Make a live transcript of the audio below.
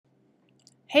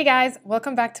Hey guys,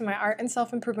 welcome back to my Art and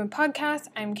Self-Improvement podcast.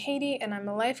 I'm Katie and I'm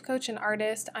a life coach and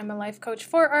artist. I'm a life coach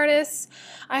for artists.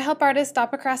 I help artists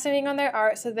stop procrastinating on their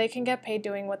art so they can get paid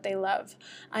doing what they love.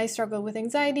 I struggle with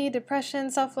anxiety,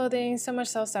 depression, self-loathing, so much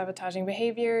self-sabotaging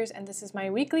behaviors, and this is my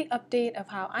weekly update of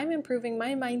how I'm improving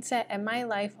my mindset and my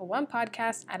life one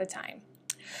podcast at a time.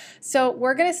 So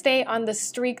we're going to stay on the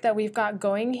streak that we've got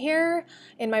going here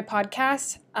in my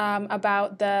podcast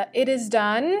about the it is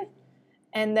done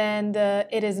and then the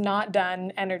it is not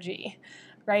done energy,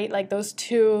 right? Like those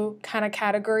two kind of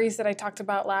categories that I talked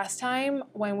about last time,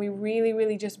 when we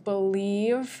really just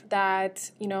believe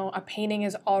that, a painting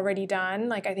is already done.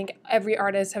 Like I think every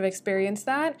artist have experienced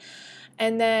that.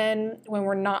 And then when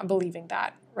we're not believing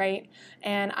that, right?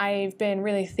 And I've been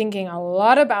really thinking a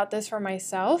lot about this for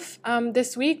myself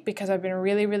this week because I've been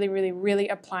really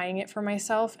applying it for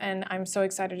myself. And I'm so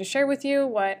excited to share with you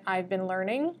what I've been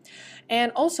learning.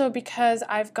 And also because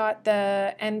I've got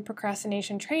the End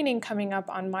Procrastination training coming up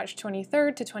on March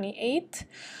 23rd to 28th,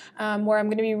 where I'm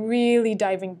going to be really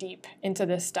diving deep into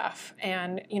this stuff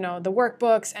and, the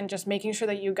workbooks and just making sure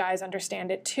that you guys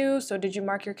understand it too. So did you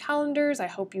mark your calendars? I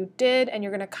hope you did. And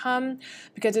you're going to come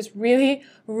because it's really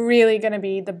going to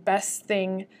be the best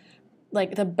thing,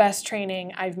 like the best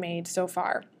training I've made so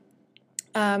far.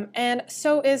 And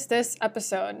so is this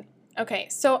episode. Okay,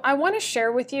 so I want to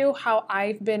share with you how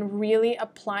I've been really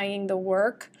applying the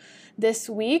work this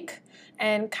week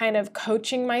and kind of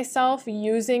coaching myself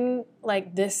using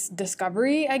like this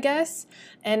discovery, I guess,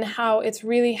 and how it's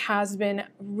really has been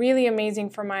really amazing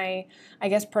for my,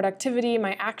 productivity,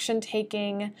 my action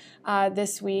taking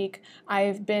this week.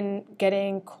 I've been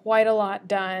getting quite a lot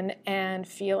done and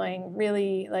feeling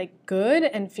really like good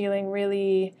and feeling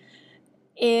really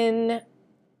in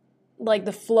like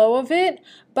the flow of it,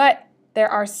 but there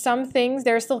are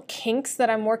still kinks that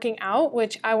I'm working out,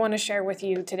 which I want to share with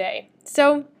you today.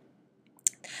 So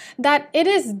that it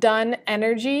is done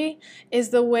energy is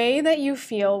the way that you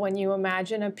feel when you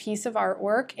imagine a piece of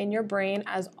artwork in your brain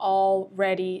as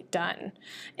already done.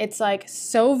 It's like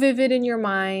so vivid in your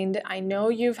mind. I know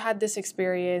you've had this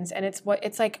experience, and it's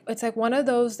like one of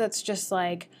those that's just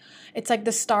like, it's like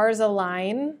the stars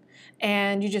align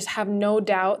and you just have no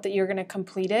doubt that you're going to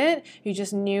complete it. You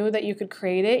just knew that you could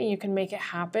create it and you can make it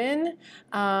happen.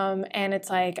 And it's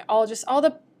like all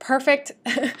the perfect,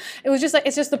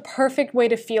 it's just the perfect way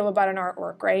to feel about an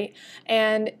artwork, right?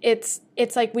 And it's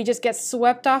like we just get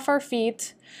swept off our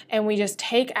feet and we just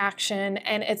take action,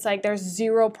 and it's like there's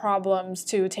zero problems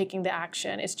to taking the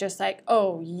action. It's just like,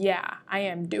 oh yeah, I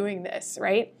am doing this,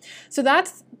 right? So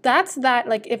that's that.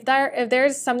 Like if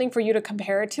there's something for you to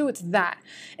compare it to, it's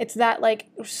that like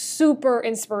super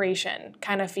inspiration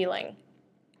kind of feeling.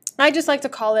 I just like to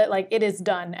call it like it is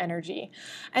done energy.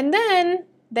 And then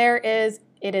there is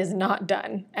it is not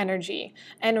done energy.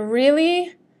 And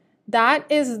really, that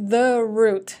is the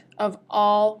root of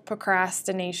all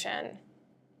procrastination.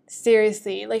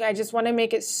 Seriously, like I just want to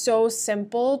make it so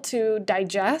simple to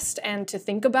digest and to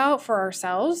think about for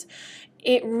ourselves.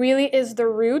 It really is the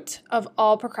root of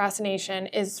all procrastination,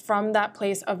 is from that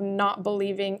place of not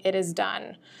believing it is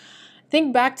done.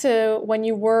 Think back to when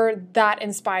you were that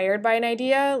inspired by an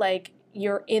idea, like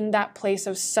you're in that place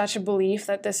of such a belief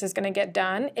that this is going to get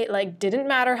done. It like didn't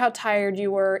matter how tired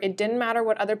you were. It didn't matter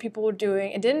what other people were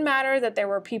doing. It didn't matter that there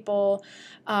were people,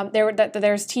 that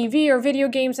there's TV or video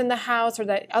games in the house, or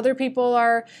that other people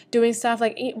are doing stuff.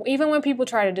 Like even when people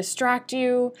try to distract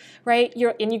you, right?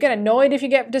 You get annoyed if you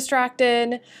get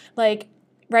distracted, like,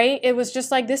 right? It was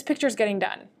just like, this picture's getting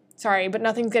done. Sorry, but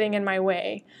nothing's getting in my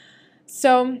way.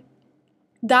 So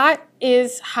that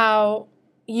is how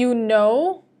you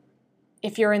know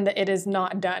if you're in the it is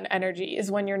not done energy, is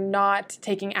when you're not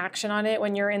taking action on it.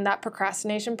 When you're in that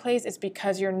procrastination place, it's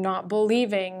because you're not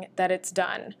believing that it's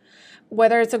done.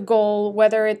 Whether it's a goal,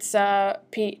 whether it's a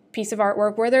piece of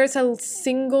artwork, whether it's a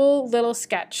single little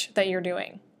sketch that you're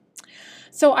doing.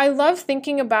 So I love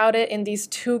thinking about it in these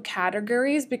two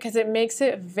categories because it makes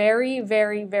it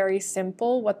very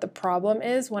simple what the problem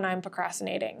is when I'm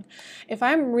procrastinating. If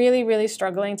I'm really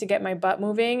struggling to get my butt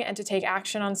moving and to take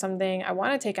action on something I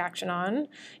want to take action on,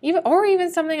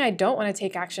 even something I don't want to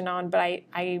take action on, but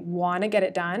I want to get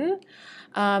it done,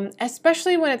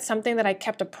 especially when it's something that I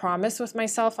kept a promise with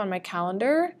myself on my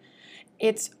calendar,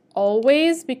 it's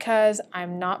always because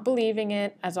I'm not believing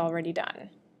it as already done.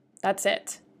 That's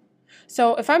it.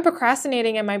 So if I'm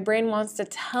procrastinating and my brain wants to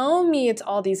tell me it's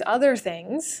all these other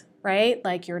things, right?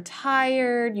 Like you're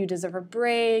tired, you deserve a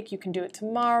break, you can do it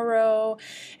tomorrow,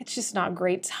 it's just not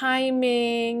great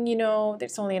timing,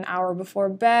 it's only an hour before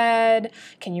bed,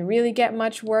 can you really get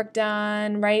much work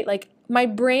done, right? Like my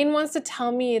brain wants to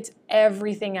tell me it's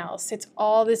everything else. It's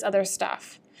all this other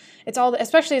stuff. It's all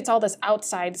this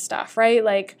outside stuff, right?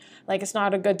 Like it's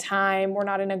not a good time, we're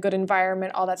not in a good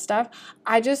environment, all that stuff.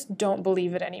 I just don't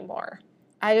believe it anymore.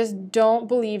 I just don't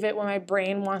believe it when my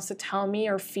brain wants to tell me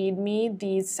or feed me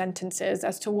these sentences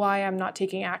as to why I'm not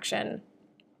taking action.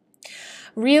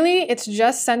 Really, it's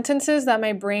just sentences that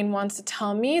my brain wants to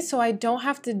tell me so I don't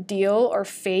have to deal or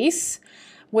face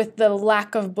with the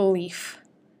lack of belief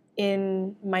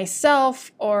in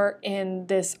myself or in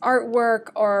this artwork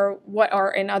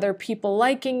or in other people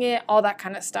liking it, all that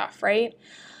kind of stuff, right?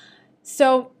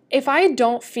 So if I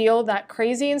don't feel that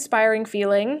crazy inspiring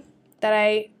feeling that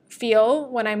I feel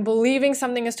when I'm believing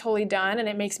something is totally done and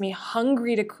it makes me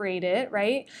hungry to create it,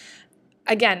 right?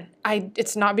 Again,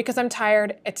 it's not because I'm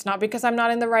tired. It's not because I'm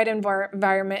not in the right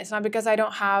environment. It's not because I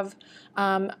don't have,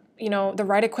 the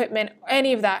right equipment,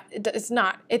 any of that. It's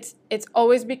not. It's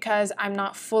always because I'm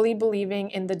not fully believing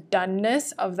in the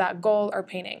doneness of that goal or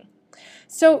painting.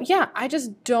 So yeah, I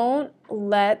just don't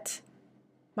let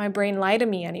my brain lie to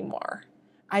me anymore.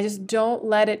 I just don't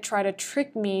let it try to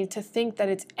trick me to think that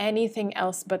it's anything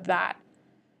else but that.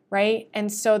 Right?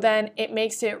 And so then it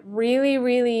makes it really,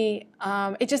 really,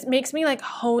 it just makes me like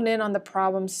hone in on the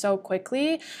problem so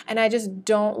quickly. And I just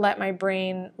don't let my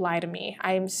brain lie to me.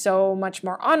 I'm so much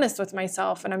more honest with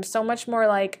myself. And I'm so much more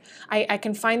like, I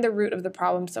can find the root of the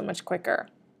problem so much quicker.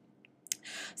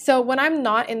 So when I'm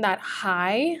not in that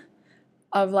high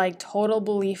of like total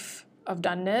belief of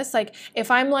doneness, like if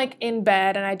I'm like in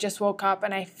bed and I just woke up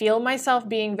and I feel myself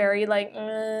being very like,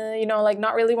 like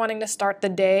not really wanting to start the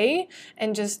day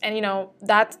and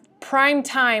that's prime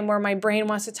time where my brain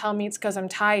wants to tell me it's because I'm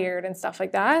tired and stuff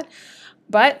like that.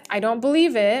 But I don't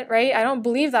believe it, right? I don't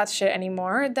believe that shit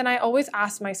anymore. Then I always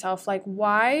ask myself, like,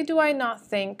 why do I not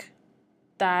think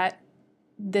that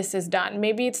this is done?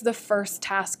 Maybe it's the first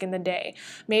task in the day.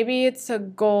 Maybe it's a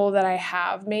goal that I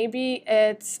have. Maybe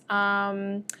it's,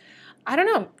 I don't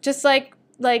know, just like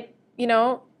I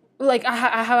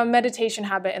have a meditation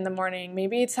habit in the morning.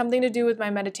 Maybe it's something to do with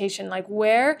my meditation. Like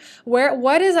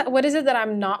what is it that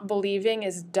I'm not believing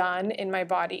is done in my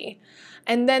body?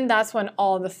 And then that's when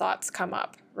all the thoughts come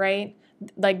up, right?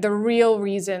 Like the real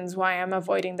reasons why I'm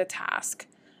avoiding the task.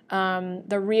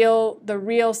 The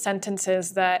real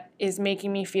sentences that is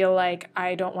making me feel like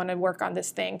I don't want to work on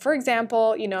this thing. For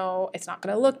example, it's not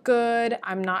going to look good.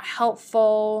 I'm not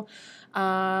helpful.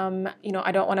 I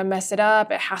don't want to mess it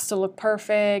up. It has to look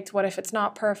perfect. What if it's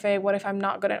not perfect? What if I'm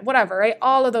not good at whatever, right?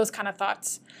 All of those kind of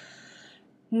thoughts.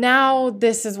 Now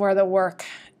this is where the work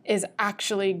is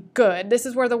actually good. This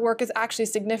is where the work is actually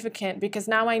significant because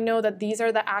now I know that these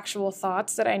are the actual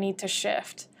thoughts that I need to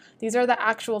shift. These are the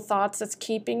actual thoughts that's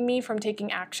keeping me from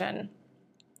taking action.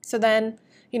 So then,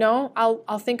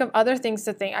 I'll think of other things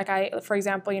to think. Like for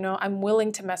example, I'm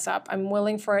willing to mess up. I'm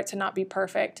willing for it to not be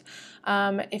perfect.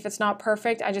 If it's not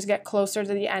perfect, I just get closer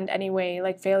to the end anyway.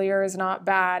 Like failure is not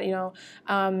bad.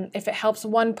 If it helps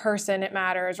one person, it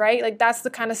matters, right? Like that's the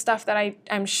kind of stuff that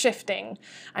I'm shifting.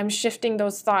 I'm shifting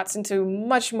those thoughts into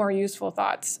much more useful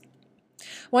thoughts.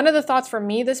 One of the thoughts for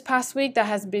me this past week that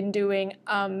has been doing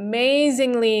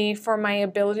amazingly for my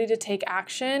ability to take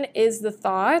action is the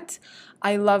thought,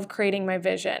 I love creating my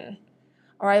vision.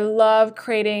 Or I love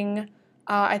creating,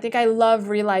 I think I love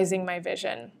realizing my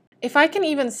vision. If I can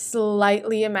even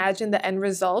slightly imagine the end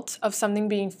result of something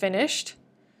being finished,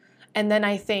 and then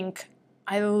I think,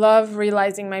 I love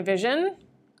realizing my vision,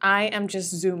 I am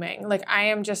just zooming. Like I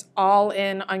am just all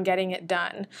in on getting it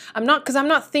done. I'm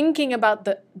not thinking about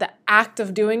the act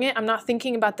of doing it. I'm not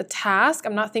thinking about the task.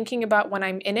 I'm not thinking about when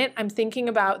I'm in it. I'm thinking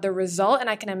about the result and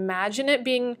I can imagine it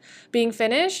being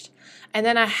finished. And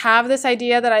then I have this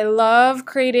idea that I love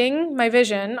creating my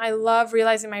vision. I love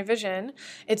realizing my vision.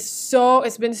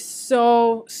 It's been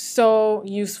so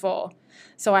useful.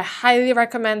 So I highly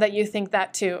recommend that you think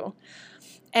that too.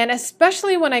 And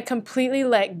especially when I completely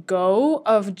let go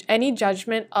of any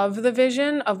judgment of the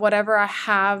vision of whatever I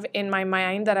have in my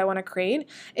mind that I want to create,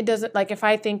 it doesn't, like if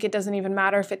I think it doesn't even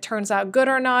matter if it turns out good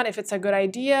or not, if it's a good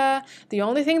idea, the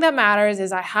only thing that matters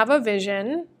is I have a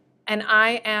vision and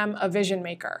I am a vision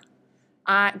maker.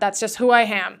 That's just who I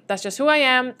am. That's just who I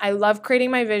am. I love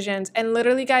creating my visions. And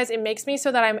literally, guys, it makes me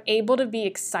so that I'm able to be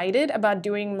excited about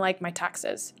doing like my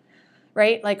taxes.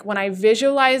 Right? Like when I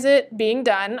visualize it being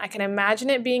done, I can imagine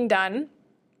it being done.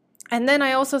 And then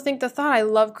I also think the thought, I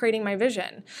love creating my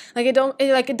vision. Like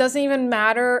it doesn't even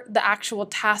matter the actual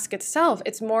task itself.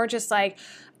 It's more just like,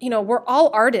 we're all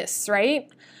artists, right?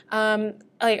 And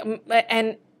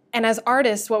And as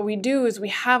artists, what we do is we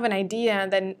have an idea,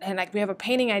 and like we have a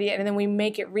painting idea, and then we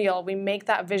make it real. We make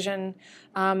that vision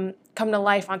come to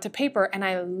life onto paper, and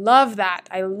I love that.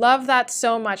 I love that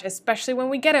so much, especially when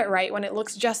we get it right, when it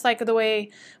looks just like the way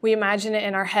we imagine it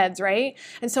in our heads, right?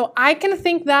 And so I can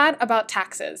think that about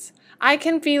taxes. I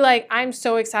can feel like I'm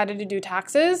so excited to do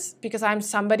taxes because I'm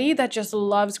somebody that just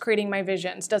loves creating my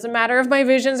visions. Doesn't matter if my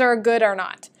visions are good or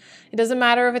not. It doesn't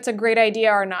matter if it's a great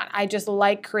idea or not. I just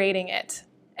like creating it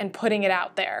and putting it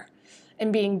out there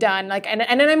and being done. Like, and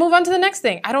then I move on to the next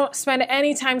thing. I don't spend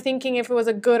any time thinking if it was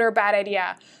a good or bad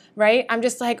idea, right? I'm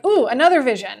just like, ooh, another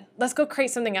vision. Let's go create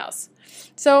something else.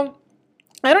 So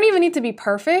I don't even need to be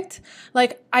perfect.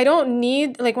 Like, I don't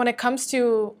need, like, when it comes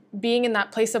to being in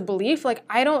that place of belief, like,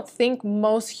 I don't think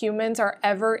most humans are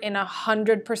ever in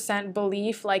 100%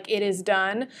 belief, like it is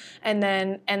done, and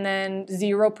then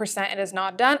 0% it is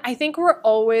not done. I think we're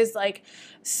always like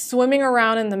swimming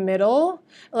around in the middle.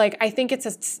 Like, I think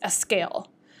it's a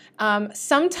scale.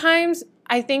 Sometimes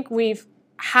I think we've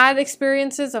had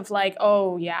experiences of like,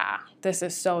 oh yeah, this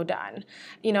is so done.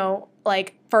 You know,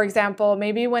 like for example,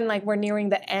 maybe when like we're nearing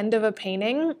the end of a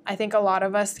painting, I think a lot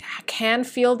of us can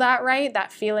feel that, right?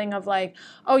 That feeling of like,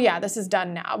 oh yeah, this is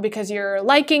done now, because you're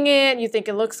liking it, you think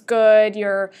it looks good,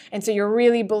 and so you're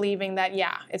really believing that,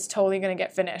 yeah, it's totally gonna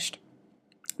get finished.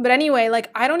 But anyway,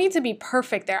 like, I don't need to be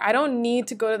perfect there. I don't need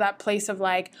to go to that place of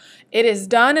like, it is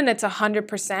done and it's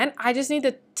 100%. I just need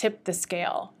to tip the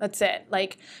scale. That's it.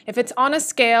 Like, if it's on a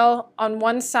scale, on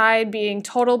one side being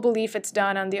total belief it's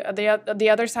done, on the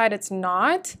other side it's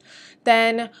not,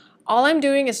 then all I'm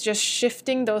doing is just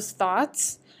shifting those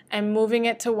thoughts and moving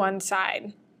it to one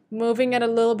side. Moving it a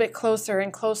little bit closer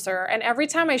and closer. And every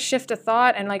time I shift a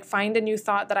thought and like find a new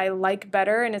thought that I like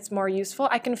better and it's more useful,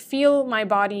 I can feel my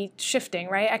body shifting,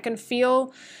 right? I can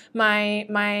feel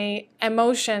my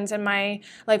emotions and my,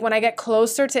 like when I get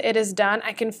closer to it is done,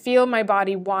 I can feel my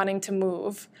body wanting to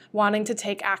move, wanting to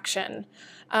take action.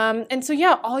 And so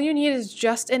yeah, all you need is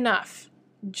just enough.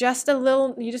 Just a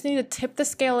little, you just need to tip the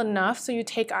scale enough so you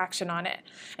take action on it.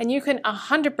 And you can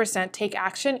 100% take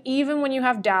action even when you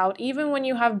have doubt, even when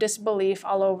you have disbelief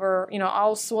all over, you know,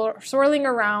 all swirling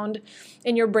around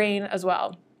in your brain as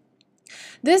well.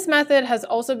 This method has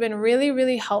also been really,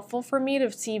 really helpful for me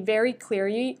to see very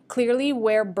clearly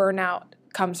where burnout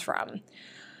comes from.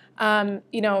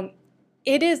 You know,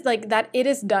 it is like that it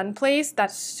is done place,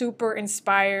 that's super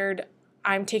inspired,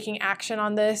 I'm taking action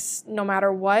on this no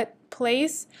matter what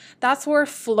place. That's where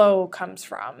flow comes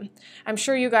from. I'm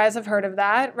sure you guys have heard of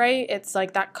that, right? It's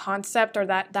like that concept or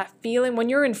that feeling when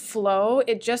you're in flow,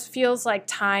 it just feels like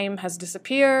time has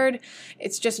disappeared.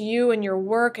 It's just you and your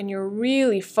work and you're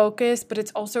really focused, but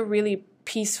it's also really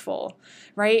peaceful,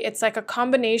 right? It's like a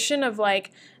combination of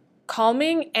like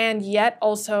calming and yet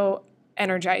also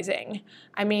energizing.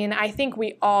 I mean, I think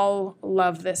we all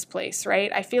love this place,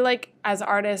 right? I feel like as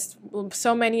artists,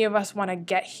 so many of us want to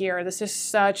get here. This is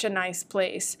such a nice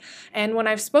place. And when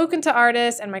I've spoken to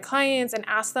artists and my clients and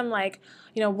asked them like,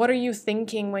 you know, what are you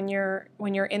thinking when you're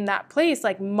in that place?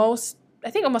 Like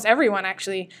I think almost everyone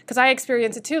actually, because I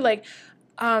experience it too, like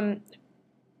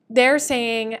they're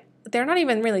saying they're not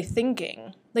even really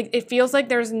thinking. Like it feels like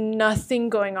there's nothing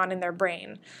going on in their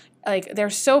brain. Like they're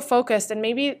so focused, and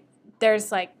maybe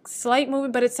there's like slight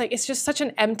movement, but it's like it's just such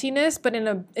an emptiness, but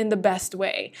in the best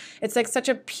way. It's like such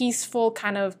a peaceful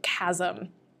kind of chasm,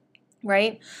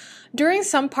 right? During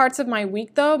some parts of my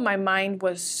week though, my mind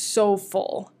was so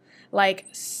full, like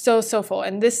so full.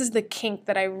 And this is the kink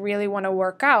that I really want to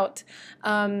work out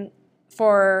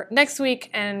for next week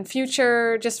and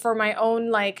future, just for my own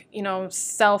like, you know,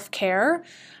 self-care.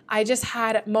 I just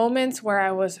had moments where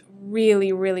I was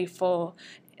really, really full.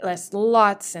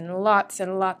 Lots and lots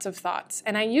and lots of thoughts.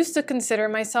 And I used to consider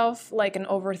myself like an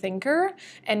overthinker,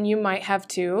 and you might have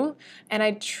too. And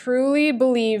I truly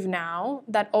believe now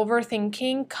that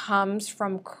overthinking comes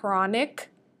from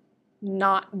chronic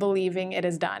not believing it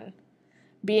is done.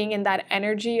 Being in that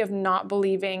energy of not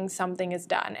believing something is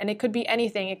done. And it could be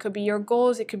anything. It could be your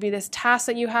goals. It could be this task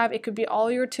that you have. It could be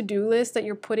all your to-do list that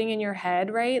you're putting in your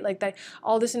head, right? Like that,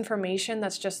 all this information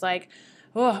that's just like,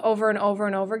 over and over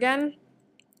and over again.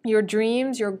 Your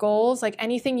dreams, your goals, like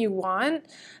anything you want.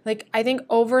 Like I think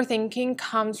overthinking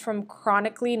comes from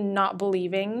chronically not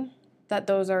believing that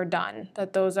those are done,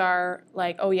 that those are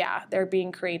like, oh yeah, they're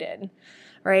being created,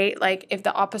 right? Like if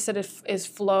the opposite is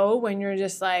flow, when you're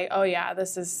just like, oh yeah,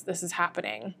 this is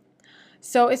happening.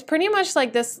 So it's pretty much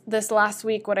like this last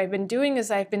week, what I've been doing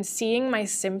is I've been seeing my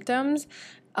symptoms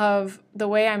of the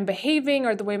way I'm behaving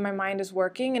or the way my mind is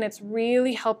working, and it's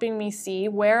really helping me see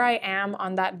where I am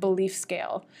on that belief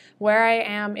scale, where I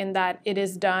am in that it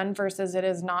is done versus it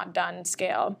is not done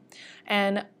scale.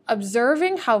 And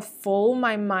observing how full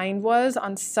my mind was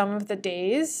on some of the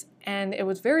days, and it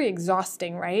was very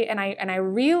exhausting, right? And I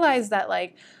realized that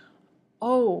like,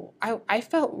 oh, I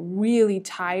felt really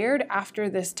tired after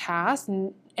this task,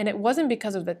 and it wasn't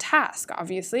because of the task,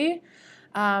 obviously.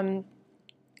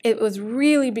 It was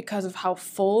really because of how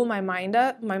full my mind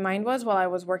was while I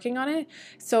was working on it.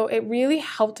 So it really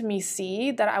helped me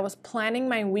see that I was planning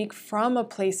my week from a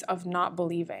place of not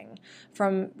believing,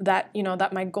 from that,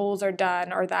 that my goals are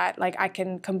done or that like I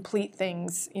can complete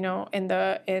things, in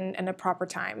a proper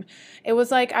time. It was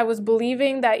like I was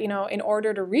believing that, in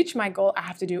order to reach my goal, I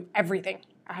have to do everything.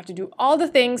 I have to do all the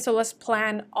things. So let's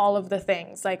plan all of the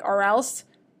things, like, or else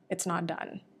it's not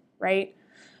done, right?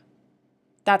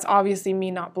 That's obviously me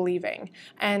not believing.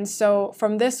 And so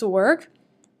from this work,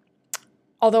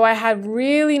 although I had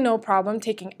really no problem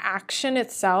taking action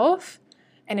itself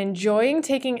and enjoying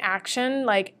taking action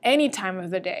like any time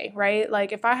of the day, right?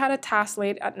 Like if I had a task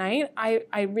late at night,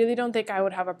 I really don't think I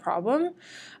would have a problem.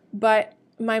 But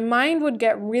my mind would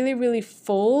get really, really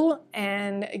full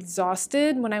and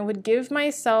exhausted when I would give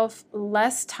myself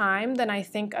less time than I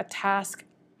think a task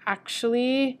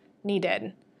actually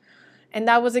needed. And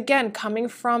that was, again, coming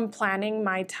from planning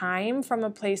my time from a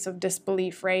place of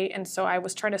disbelief, right? And so I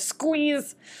was trying to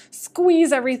squeeze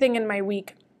everything in my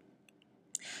week.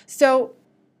 So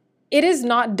it is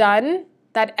not done.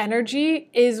 That energy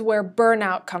is where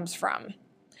burnout comes from.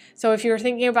 So if you're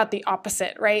thinking about the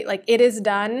opposite, right? Like it is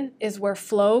done is where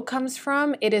flow comes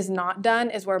from. It is not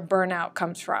done is where burnout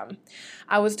comes from.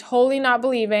 I was totally not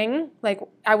believing,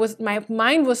 my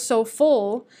mind was so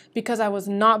full because I was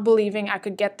not believing I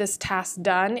could get this task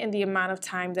done in the amount of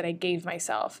time that I gave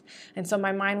myself. And so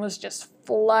my mind was just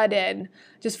flooded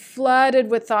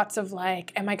with thoughts of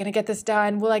like, am I going to get this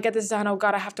done? Will I get this done? Oh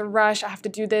God, I have to rush. I have to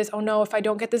do this. Oh no, if I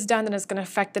don't get this done, then it's going to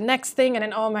affect the next thing. And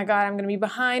then, oh my God, I'm going to be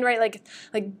behind, right? Like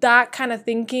that kind of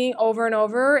thinking over and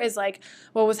over is like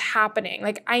what was happening.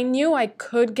 Like I knew I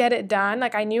could get it done.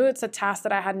 Like I knew it's a task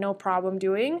that I had no problem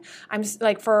doing. I'm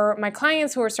like, for my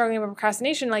clients who are struggling with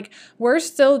procrastination, like we're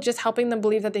still just helping them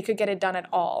believe that they could get it done at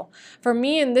all. For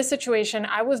me in this situation,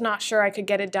 I was not sure I could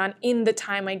get it done in the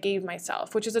time I gave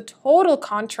myself, which is a total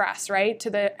contrast, right,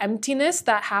 to the emptiness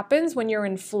that happens when you're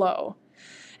in flow.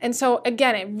 And so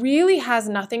again, it really has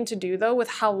nothing to do though with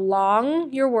how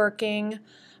long you're working.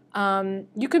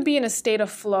 You could be in a state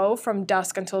of flow from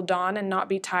dusk until dawn and not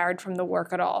be tired from the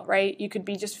work at all, right? You could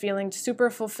be just feeling super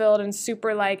fulfilled and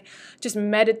super like just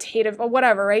meditative or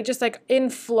whatever, right? Just like in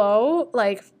flow,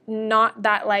 like not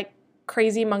that like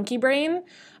crazy monkey brain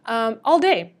all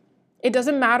day. It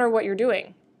doesn't matter what you're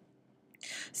doing.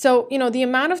 So, the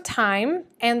amount of time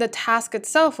and the task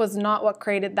itself was not what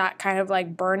created that kind of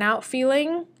like burnout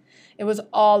feeling. It was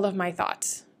all of my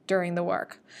thoughts during the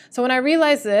work. So when I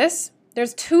realized this,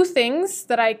 there's two things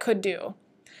that I could do.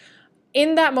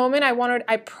 In that moment,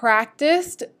 I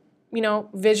practiced,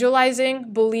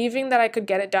 visualizing, believing that I could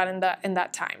get it done in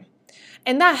that time.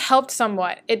 And that helped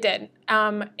somewhat. It did.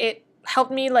 It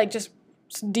helped me like just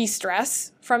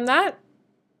de-stress from that.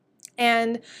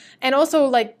 And also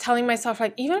like telling myself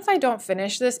like, even if I don't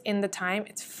finish this in the time,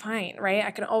 it's fine, right?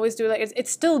 I can always do it.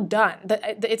 It's still done.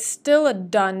 It's still a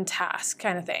done task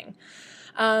kind of thing.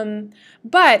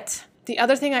 But the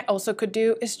other thing I also could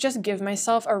do is just give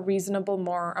myself a reasonable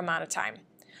more amount of time.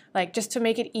 Like just to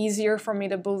make it easier for me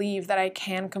to believe that I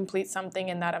can complete something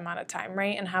in that amount of time,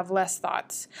 right? And have less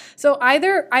thoughts. So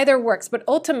either works, but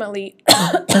ultimately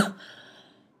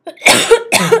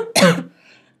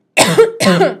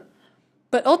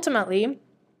But ultimately,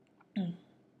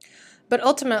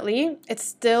 it's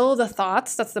still the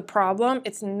thoughts that's the problem.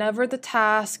 It's never the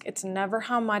task. It's never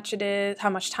how much it is, how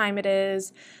much time it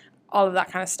is, all of that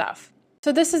kind of stuff.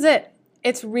 So this is it.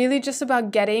 It's really just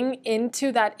about getting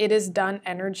into that it is done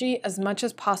energy as much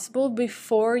as possible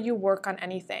before you work on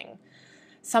anything.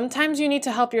 Sometimes you need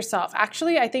to help yourself.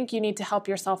 Actually, I think you need to help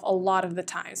yourself a lot of the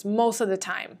times, most of the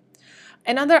time.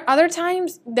 And other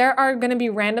times, there are going to be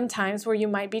random times where you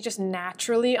might be just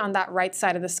naturally on that right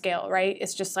side of the scale, right?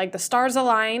 It's just like the stars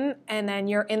align and then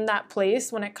you're in that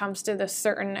place when it comes to this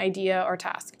certain idea or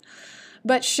task.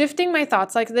 But shifting my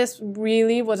thoughts like this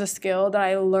really was a skill that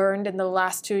I learned in the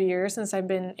last 2 years since I've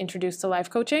been introduced to life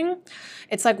coaching.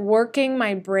 It's like working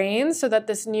my brain so that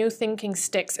this new thinking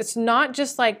sticks. It's not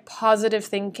just like positive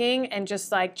thinking and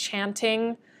just like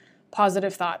chanting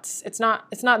positive thoughts. It's not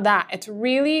that. It's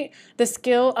really the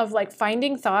skill of like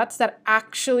finding thoughts that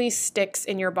actually sticks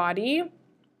in your body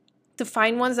to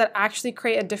find ones that actually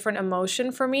create a different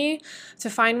emotion for me, to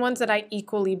find ones that I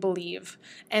equally believe.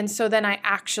 And so then I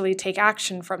actually take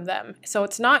action from them. So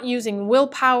it's not using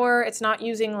willpower, it's not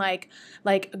using like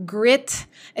grit,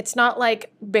 it's not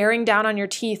like bearing down on your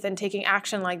teeth and taking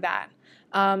action like that.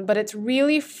 But it's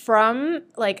really from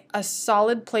like a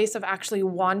solid place of actually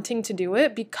wanting to do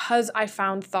it, because I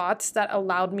found thoughts that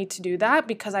allowed me to do that,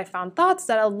 because I found thoughts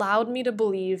that allowed me to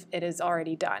believe it is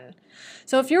already done.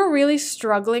 So if you're really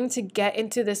struggling to get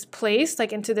into this place,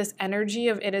 like into this energy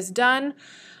of it is done,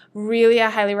 really, I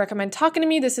highly recommend talking to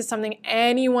me. This is something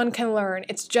anyone can learn.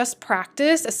 It's just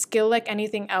practice, a skill like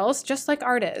anything else, just like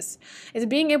art is. It's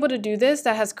being able to do this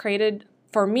that has created,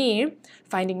 for me,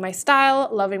 finding my style,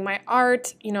 loving my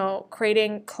art,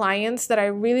 creating clients that I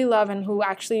really love and who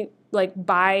actually like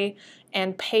buy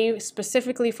and pay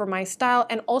specifically for my style,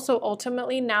 and also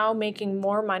ultimately now making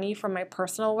more money from my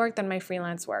personal work than my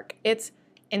freelance work. It's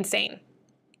insane.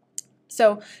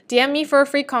 So DM me for a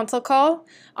free consult call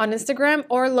on Instagram,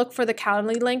 or look for the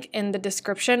Calendly link in the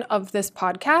description of this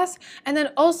podcast. And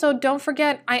then also don't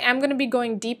forget, I am going to be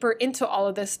going deeper into all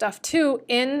of this stuff too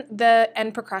in the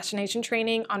End Procrastination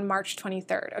training on March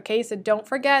 23rd. Okay, so don't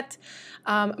forget,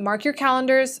 mark your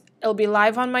calendars. It'll be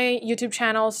live on my YouTube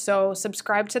channel, so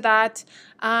subscribe to that.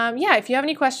 If you have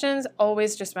any questions,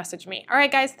 always just message me. All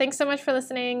right, guys, thanks so much for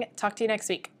listening. Talk to you next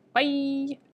week. Bye.